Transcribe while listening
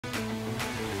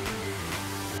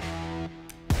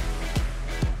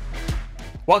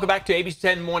Welcome back to ABC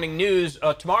 10 Morning News.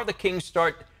 Tomorrow the Kings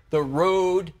start the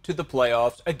road to the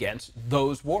playoffs against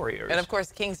those Warriors. And of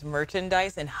course, Kings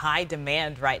merchandise in high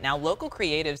demand right now. Local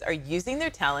creatives are using their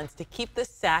talents to keep the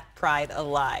Sac pride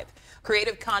alive.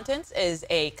 Creative Contents is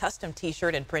a custom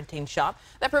t-shirt and printing shop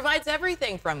that provides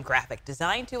everything from graphic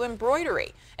design to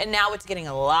embroidery. And now it's getting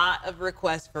a lot of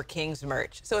requests for Kings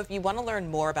merch. So if you want to learn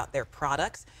more about their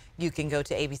products, you can go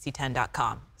to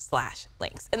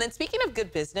abc10.com/links. And then speaking of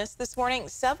good business this morning,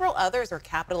 several others are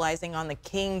capitalizing on the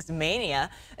Kings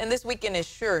Mania, and this weekend is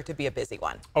sure to be a busy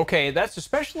one. Okay, that's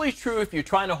especially true if you're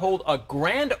trying to hold a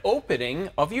grand opening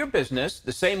of your business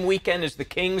the same weekend as the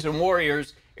Kings and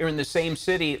Warriors are in the same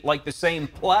city, like the same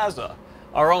plaza.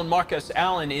 Our own Marcus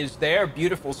Allen is there.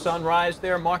 Beautiful sunrise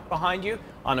there, Mark, behind you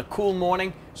on a cool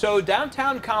morning. So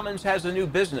Downtown Commons has a new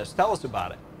business. Tell us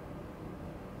about it.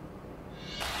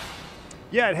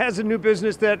 Yeah, it has a new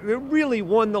business that really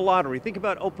won the lottery. Think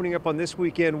about opening up on this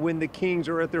weekend when the Kings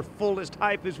are at their fullest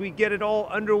hype as we get it all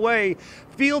underway.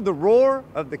 Feel the roar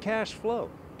of the cash flow.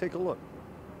 Take a look.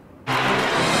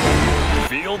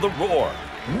 Feel the roar.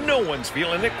 No one's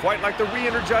feeling it quite like the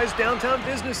re-energized downtown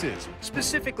businesses,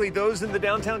 specifically those in the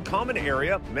downtown common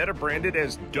area, meta-branded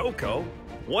as Doco.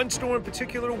 One store in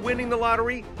particular winning the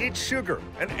lottery, it's Sugar,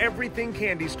 an everything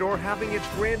candy store having its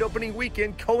grand opening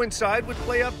weekend coincide with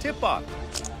playoff tip-off.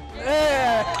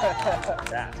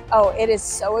 Oh, it is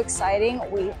so exciting.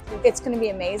 It's going to be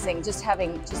amazing just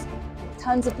having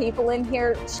tons of people in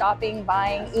here shopping,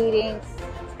 buying, eating.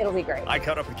 It'll be great. I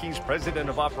caught up with Kings President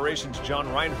of Operations, John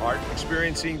Reinhardt,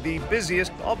 experiencing the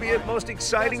busiest, albeit most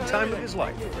exciting time of his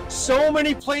life. So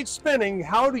many plates spinning.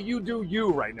 How do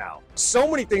you right now? So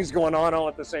many things going on all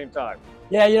at the same time.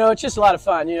 Yeah, it's just a lot of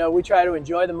fun. We try to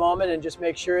enjoy the moment and just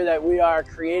make sure that we are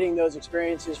creating those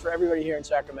experiences for everybody here in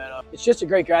Sacramento. It's just a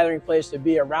great gathering place to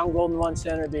be around Golden One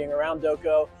Center, being around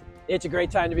Doco. It's a great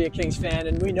time to be a Kings fan,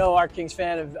 and we know our Kings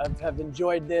fan have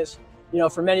enjoyed this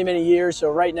for many, many years.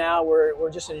 So right now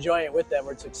we're just enjoying it with them.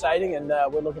 It's exciting, and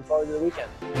we're looking forward to the weekend.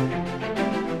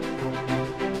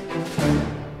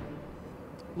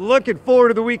 Looking forward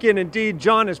to the weekend indeed.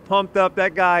 John is pumped up.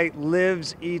 That guy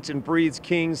lives, eats, and breathes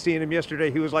Kings. Seeing him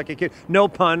yesterday, he was like a kid. No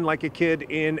pun, like a kid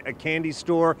in a candy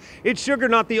store. It's Sugar,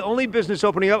 not the only business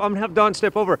opening up. I'm going to have Don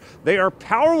step over. They are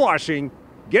power washing,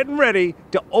 getting ready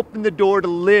to open the door to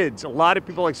Lids. A lot of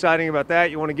people are excited about that.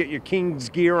 You want to get your Kings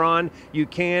gear on, you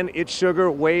can. It's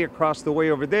Sugar way across the way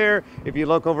over there. If you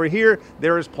look over here,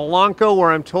 there is Polanco,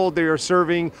 where I'm told they are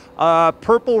serving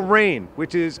Purple Rain,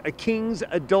 which is a Kings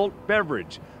adult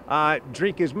beverage.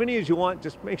 Drink as many as you want.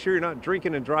 Just make sure you're not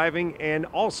drinking and driving. And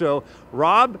also,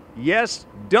 Rob, yes,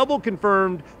 double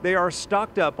confirmed, they are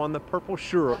stocked up on the purple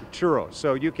churros.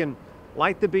 So you can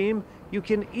light the beam, you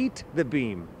can eat the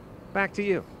beam. Back to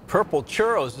you. Purple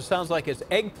churros. It sounds like it's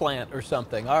eggplant or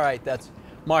something. All right, that's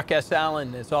Mark S.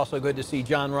 Allen. It's also good to see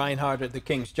John Reinhardt at the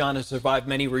Kings. John has survived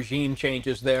many regime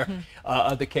changes there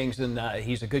at the Kings, and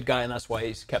he's a good guy, and that's why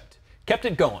he's kept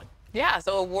it going. Yeah,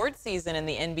 so award season in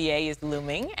the NBA is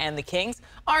looming, and the Kings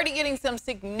already getting some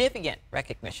significant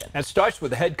recognition. That starts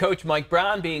with the head coach, Mike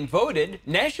Brown, being voted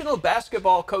National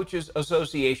Basketball Coaches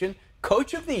Association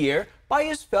Coach of the Year by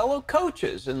his fellow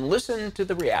coaches. And listen to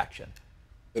the reaction.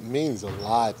 It means a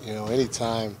lot,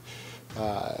 anytime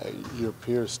your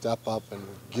peers step up and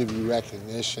give you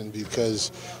recognition,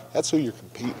 because that's who you're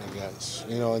competing against,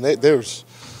 and there's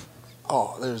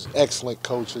excellent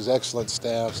coaches, excellent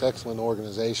staffs, excellent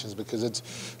organizations,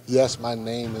 because yes, my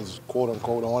name is quote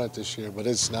unquote on it this year, but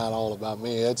it's not all about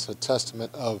me. It's a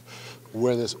testament of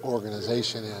where this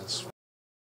organization is.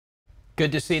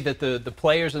 Good to see that the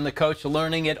players and the coach are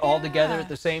learning it all together at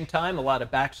the same time. A lot of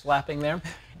backslapping there.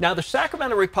 Now, the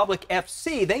Sacramento Republic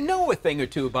FC, they know a thing or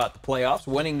two about the playoffs,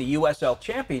 winning the USL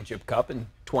Championship Cup in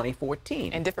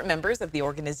 2014. And different members of the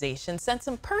organization sent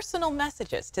some personal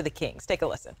messages to the Kings. Take a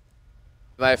listen.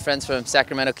 My friends from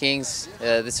Sacramento Kings,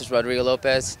 this is Rodrigo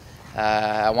Lopez.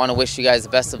 I want to wish you guys the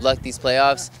best of luck these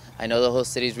playoffs. I know the whole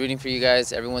city's rooting for you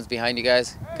guys. Everyone's behind you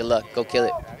guys. Good luck. Go kill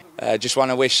it. Just want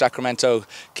to wish Sacramento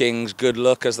Kings good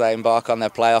luck as they embark on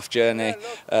their playoff journey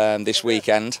this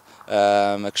weekend.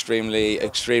 Extremely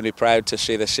proud to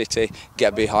see the city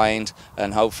get behind,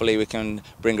 and hopefully we can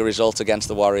bring a result against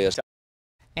the Warriors.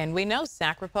 And we know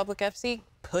Sac Republic FC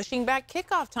pushing back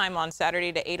kickoff time on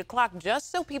Saturday to 8 o'clock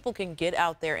just so people can get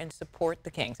out there and support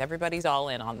the Kings. Everybody's all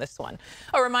in on this one.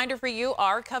 A reminder for you,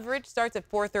 our coverage starts at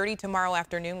 4:30 tomorrow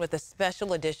afternoon with a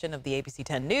special edition of the ABC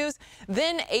 10 News.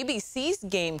 Then ABC's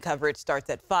game coverage starts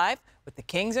at 5 with the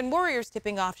Kings and Warriors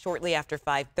tipping off shortly after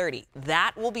 5:30.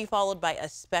 That will be followed by a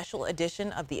special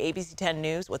edition of the ABC 10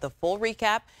 News with a full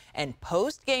recap and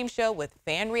post-game show with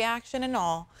fan reaction and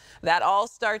all. That all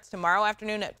starts tomorrow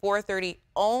afternoon at 4:30,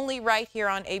 only right here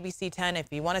on ABC 10. If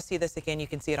you want to see this again, you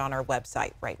can see it on our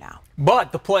website right now.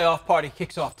 But the playoff party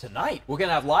kicks off tonight. We're going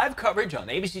to have live coverage on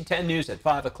ABC 10 News at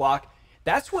 5 o'clock.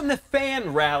 That's when the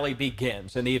fan rally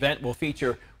begins, and the event will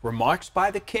feature remarks by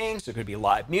the Kings. There could be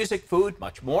live music, food,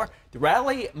 much more. The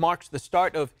rally marks the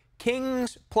start of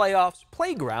Kings Playoffs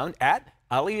Playground at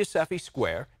Ali Yousefi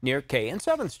Square near K and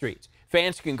 7th Streets.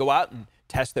 Fans can go out and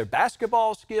test their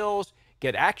basketball skills,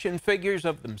 get action figures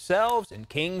of themselves in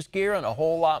Kings gear, and a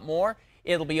whole lot more.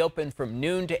 It'll be open from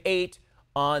noon to 8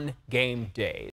 on game days.